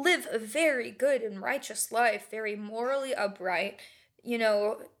live a very good and righteous life, very morally upright, you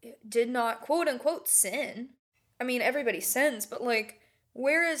know, did not quote unquote sin. I mean, everybody sins, but like,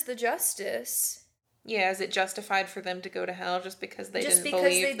 where is the justice? yeah, is it justified for them to go to hell just because they Just didn't because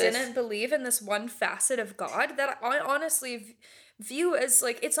believe they this? didn't believe in this one facet of God that I honestly view as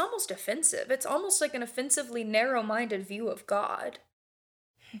like, it's almost offensive. It's almost like an offensively narrow-minded view of God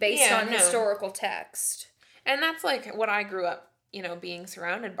based on historical text. And that's like what I grew up, being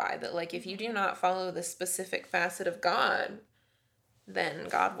surrounded by, that like if you do not follow the specific facet of God, then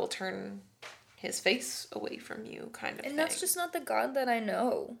God will turn his face away from you, kind of thing. And that's just not the God that I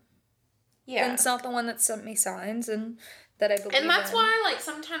know. Yeah. And it's not the one that sent me signs and that I believe in. And that's why, like,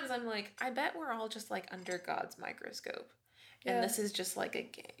 sometimes I'm like, I bet we're all just, like, under God's microscope. And Yeah. this is just, like, a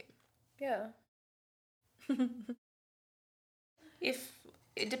game. Yeah.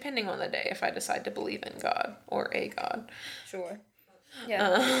 Depending on the day, if I decide to believe in God or a God. Sure.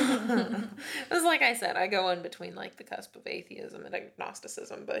 Yeah. It's like I said, I go in between, like, the cusp of atheism and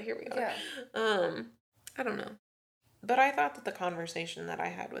agnosticism, but here we are. Yeah. I don't know. But I thought that the conversation that I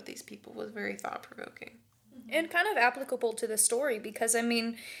had with these people was very thought-provoking. And kind of applicable to the story because, I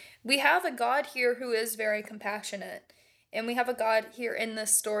mean, we have a God here who is very compassionate. And we have a God here in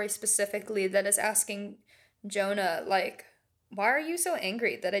this story specifically that is asking Jonah, like, why are you so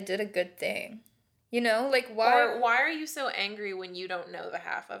angry that I did a good thing? You know, like, why? Or why are you so angry when you don't know the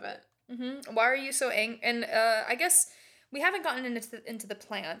half of it? Mm-hmm. Why are you so angry? And I guess we haven't gotten into the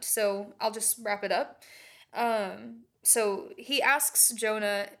plant, so I'll just wrap it up. So he asks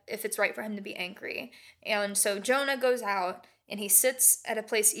Jonah if it's right for him to be angry. And so Jonah goes out and he sits at a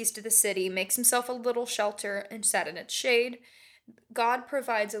place east of the city, makes himself a little shelter and sat in its shade. God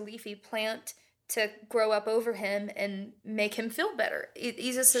provides a leafy plant to grow up over him and make him feel better. It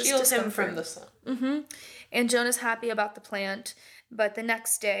eases his Shields him discomfort. from the sun. Mm-hmm. And Jonah's happy about the plant, but the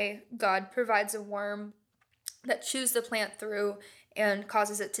next day, God provides a worm that chews the plant through and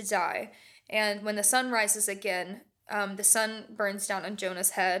causes it to die. And when the sun rises again, the sun burns down on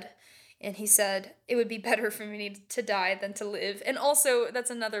Jonah's head, and he said, "It would be better for me to die than to live." And also, that's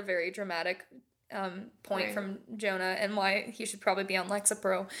another very dramatic point Right. from Jonah, and why he should probably be on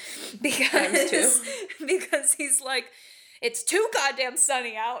Lexapro, because he's like, it's too goddamn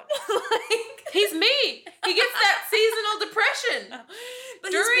sunny out. Like, he's me. He gets that seasonal depression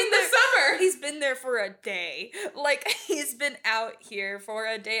but during the summer. He's been there for a day. Like, he's been out here for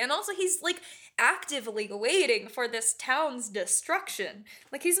a day. And also, he's, like, actively waiting for this town's destruction.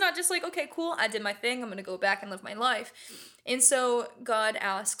 Like, he's not just like, okay, cool, I did my thing, I'm gonna go back and live my life. And so God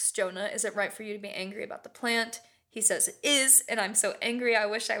asks Jonah, is it right for you to be angry about the plant? He says it is, and I'm so angry I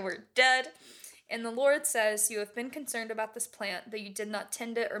wish I were dead. And the Lord says, you have been concerned about this plant, that you did not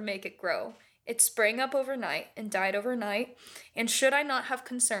tend it or make it grow. It sprang up overnight and died overnight. And should I not have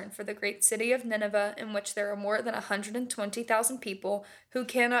concern for the great city of Nineveh, in which there are more than 120,000 people who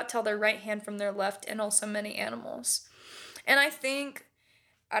cannot tell their right hand from their left, and also many animals? And I think,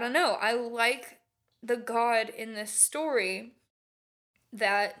 I don't know, I like the God in this story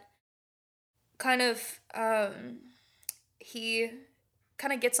that kind of, he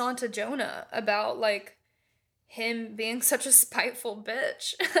kind of gets on to Jonah about, like, him being such a spiteful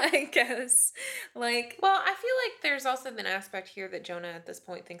bitch, I guess. Like, well, I feel like there's also an aspect here that Jonah at this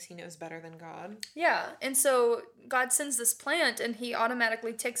point thinks he knows better than God. yeah, and so God sends this plant and he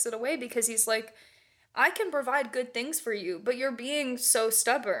automatically takes it away because he's like, I can provide good things for you, but you're being so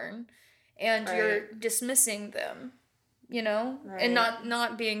stubborn and you're dismissing them, you know? Right. And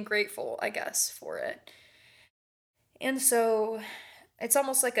not being grateful, I guess, for it. And so it's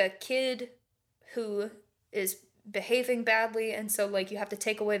almost like a kid who is behaving badly, and so, like, you have to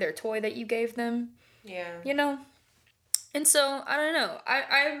take away their toy that you gave them. Yeah. You know? And so, I don't know.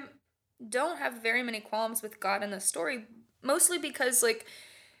 I don't have very many qualms with God in this story, mostly because, like,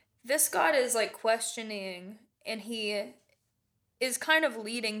 this God is, like, questioning, and he is kind of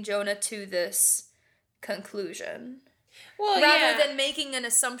leading Jonah to this conclusion. Well, rather than making an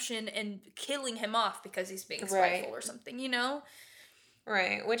assumption and killing him off because he's being spiteful or something, you know?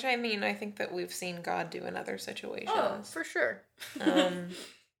 Right, which I mean, I think that we've seen God do in other situations. Oh, for sure.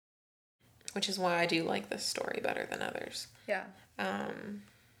 Which is why I do like this story better than others. Yeah. I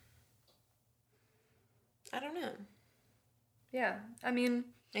don't know. Yeah. I mean,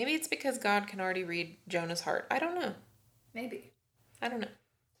 Maybe it's because God can already read Jonah's heart. I don't know. maybe. I don't know.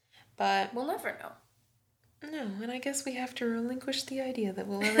 But We'll never know. no, and I guess we have to relinquish the idea that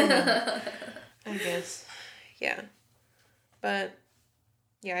we'll ever know. I guess. Yeah. But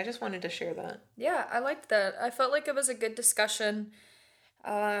yeah, I just wanted to share that. Yeah, I liked that. I felt like it was a good discussion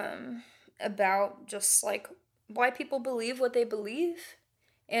about just like why people believe what they believe.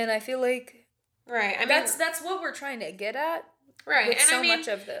 And I feel like Right. I mean, that's what we're trying to get at right. with And so I mean, much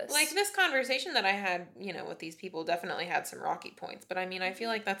of this. like this conversation that I had, with these people definitely had some rocky points. But I mean, I feel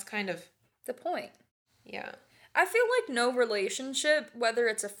like that's kind of the point. yeah. I feel like no relationship, whether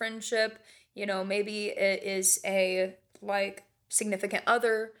it's a friendship, maybe it is a like significant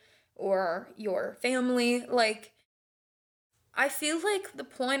other or your family, like I feel like the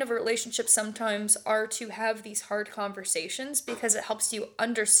point of a relationship sometimes are to have these hard conversations because it helps you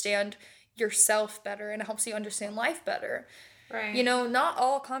understand yourself better and it helps you understand life better. Right. Not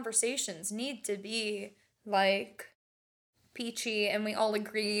all conversations need to be like peachy and we all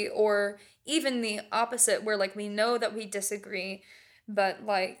agree, or even the opposite where like we know that we disagree, but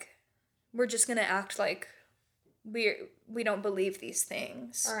like we're just gonna act like we don't believe these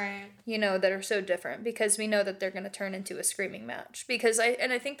things. Right. That are so different because we know that they're gonna turn into a screaming match. Because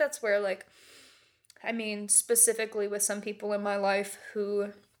I think that's where like I mean specifically with some people in my life who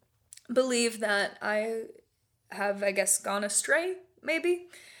believe that I have, I guess, gone astray, maybe,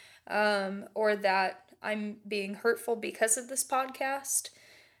 or that I'm being hurtful because of this podcast.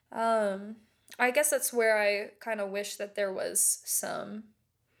 I guess that's where I kind of wish that there was some,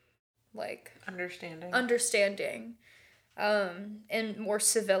 like, understanding, and more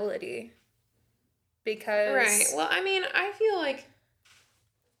civility. Because. Right. Well, I mean, I feel like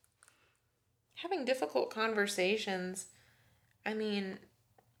having difficult conversations, I mean,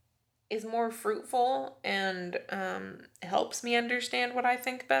 is more fruitful and helps me understand what I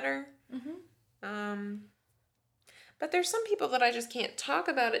think better. But there's some people that I just can't talk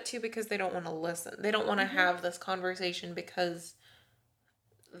about it to because they don't want to listen. They don't want to have this conversation because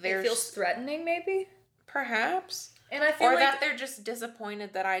it feels threatening, maybe? Perhaps. And I feel or that they're just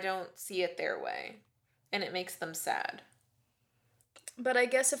disappointed that I don't see it their way. And it makes them sad. But I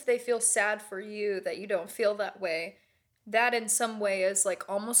guess if they feel sad for you that you don't feel that way, that in some way is like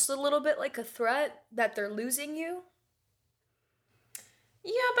almost a little bit like a threat that they're losing you.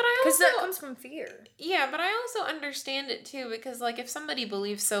 Yeah, but I also... Because that comes from fear. Yeah, but I also understand it too because, like, if somebody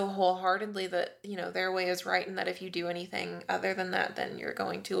believes so wholeheartedly that, their way is right and that if you do anything other than that, then you're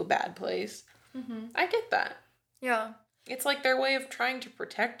going to a bad place. Mm-hmm. I get that. Yeah. It's like their way of trying to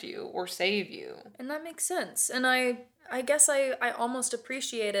protect you or save you. And that makes sense. And I guess I almost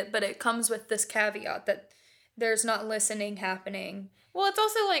appreciate it, but it comes with this caveat that there's not listening happening. Well, it's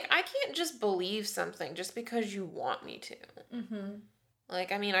also like, I can't just believe something just because you want me to. Mm-hmm.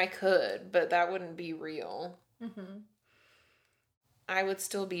 Like, I mean, I could, but that wouldn't be real. Mm-hmm. I would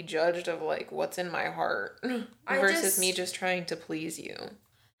still be judged of, like, what's in my heart versus me just trying to please you.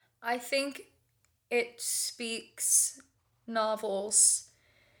 I think it speaks novels,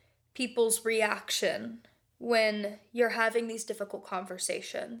 people's reaction when you're having these difficult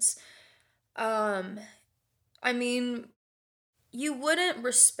conversations. I mean, you wouldn't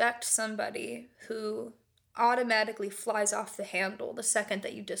respect somebody who automatically flies off the handle the second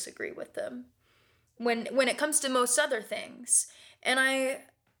that you disagree with them when it comes to most other things. And I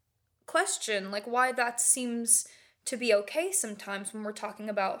question like why that seems to be okay sometimes when we're talking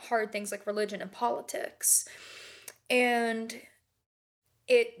about hard things like religion and politics. And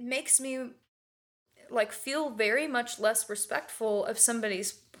it makes me like feel very much less respectful of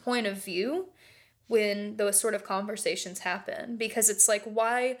somebody's point of view when those sort of conversations happen, because it's like,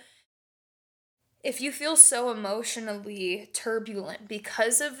 why, if you feel so emotionally turbulent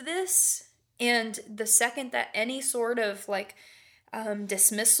because of this, and the second that any sort of like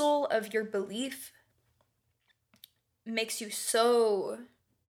dismissal of your belief makes you so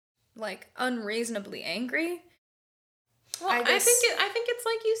like unreasonably angry. Well, I think it's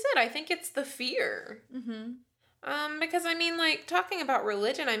like you said. I think it's the fear. Mm-hmm. Because I mean, like, talking about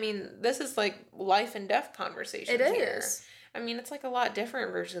religion, I mean, this is like life and death conversations. It is. I mean, it's like a lot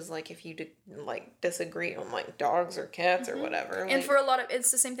different versus like if you disagree on like dogs or cats or whatever. And for a lot of, it's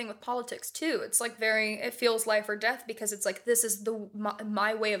the same thing with politics too. It's like it feels life or death because it's like this is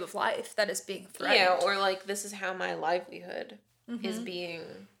my way of life that is being threatened. Yeah, or like this is how my livelihood is being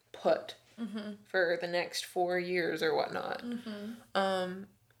put for the next 4 years or whatnot. And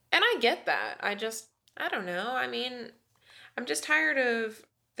I get that. I don't know. I mean, I'm just tired of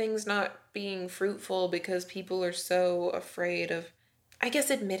things not being fruitful because people are so afraid of, I guess,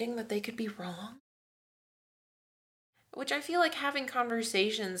 admitting that they could be wrong. Which I feel like having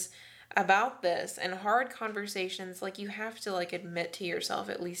conversations about this and hard conversations, like you have to like admit to yourself,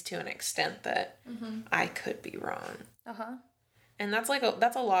 at least to an extent, that I could be wrong. Uh-huh. And that's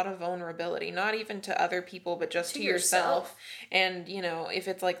that's a lot of vulnerability, not even to other people, but just to yourself. And, you know, if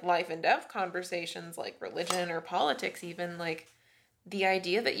it's like life and death conversations, like religion or politics, even, like the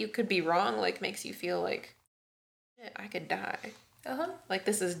idea that you could be wrong, like makes you feel like, shit, I could die. Uh-huh. Like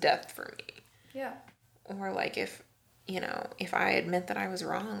this is death for me. Yeah. Or like if, you know, if I admit that I was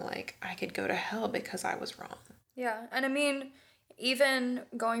wrong, like I could go to hell because I was wrong. Yeah. And I mean, even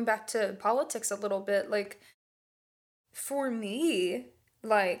going back to politics a little bit, like, for me,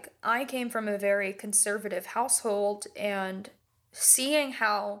 like, I came from a very conservative household, and seeing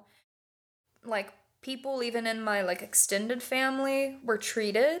how, like, people even in my, like, extended family were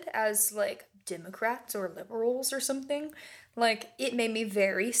treated as, like, Democrats or liberals or something, like, it made me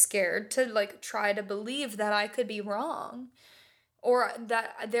very scared to, like, try to believe that I could be wrong, or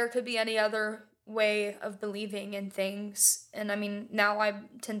that there could be any other way of believing in things. And I mean, now I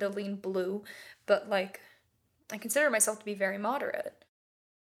tend to lean blue, but, like, I consider myself to be very moderate,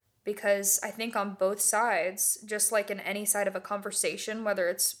 because I think on both sides, just like in any side of a conversation, whether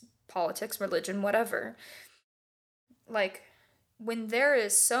it's politics, religion, whatever, like, when there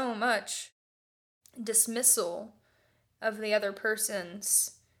is so much dismissal of the other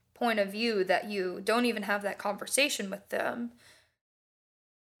person's point of view that you don't even have that conversation with them,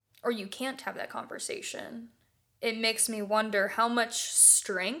 or you can't have that conversation, it makes me wonder how much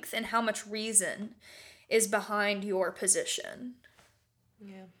strength and how much reason is behind your position.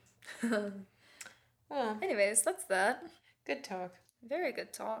 Yeah. Well, anyways, that's that. Good talk. Very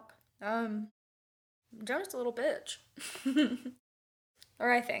good talk. Jonah's a little bitch.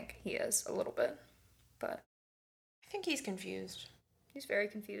 Or I think he is a little bit. But I think he's confused. He's very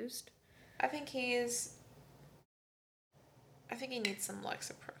confused. I think he needs some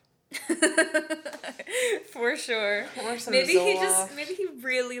Lexapro. For sure. Or some maybe Zoloft. maybe he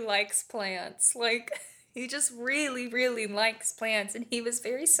really likes plants. Like, he just really, really likes plants, and he was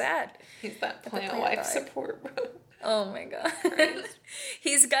very sad. He's that plant life support, bro. Oh my god.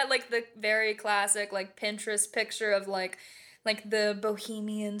 He's got like the very classic like Pinterest picture of like the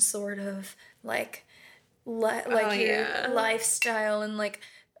bohemian sort of like your lifestyle, and like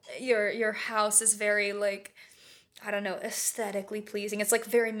your house is very like, I don't know, aesthetically pleasing. It's like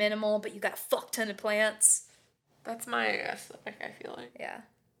very minimal, but you got a fuck ton of plants. That's my aesthetic, I feel like. Yeah.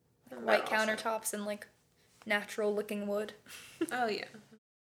 White countertops and like natural looking wood. Oh yeah.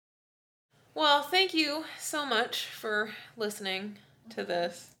 Well, thank you so much for listening to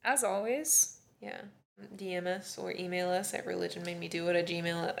this. As always. Yeah. DM us or email us at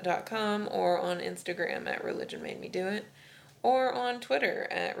religionmademedoit@gmail.com, or on Instagram at religionmademedoit, or on Twitter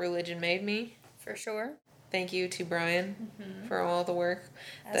at religionmademe. For sure. Thank you to Brian for all the work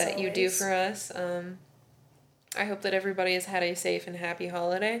that you do for us. I hope that everybody has had a safe and happy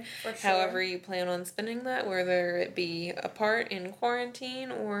holiday. For sure. However you plan on spending that, whether it be apart in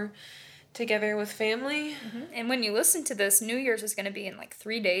quarantine or together with family. And when you listen to this, New Year's is going to be in like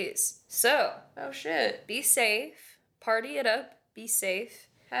 3 days. So, oh shit. Be safe. Party it up. Be safe.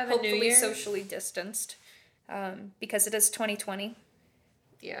 Have a New Year. Hopefully socially distanced. Because it is 2020.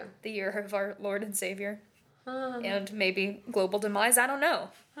 Yeah. The year of our Lord and Savior. And maybe global demise. I don't know.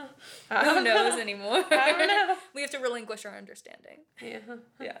 Who knows anymore? I don't know. We have to relinquish our understanding. Yeah.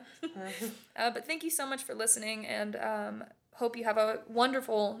 But thank you so much for listening, and hope you have a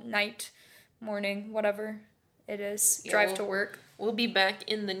wonderful night, morning, whatever it is. Drive to work. We'll be back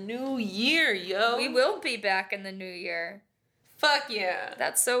in the new year, yo. We will be back in the new year. Fuck yeah.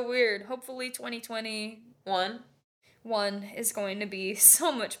 That's so weird. Hopefully 2021 is going to be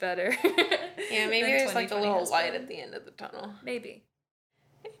so much better. Yeah, maybe there's like a little light at the end of the tunnel. Maybe.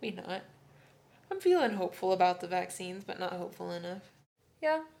 Maybe not. I'm feeling hopeful about the vaccines, but not hopeful enough.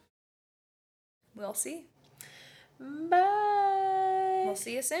 Yeah. We'll see. Bye. We'll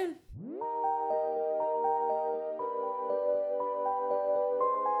see you soon.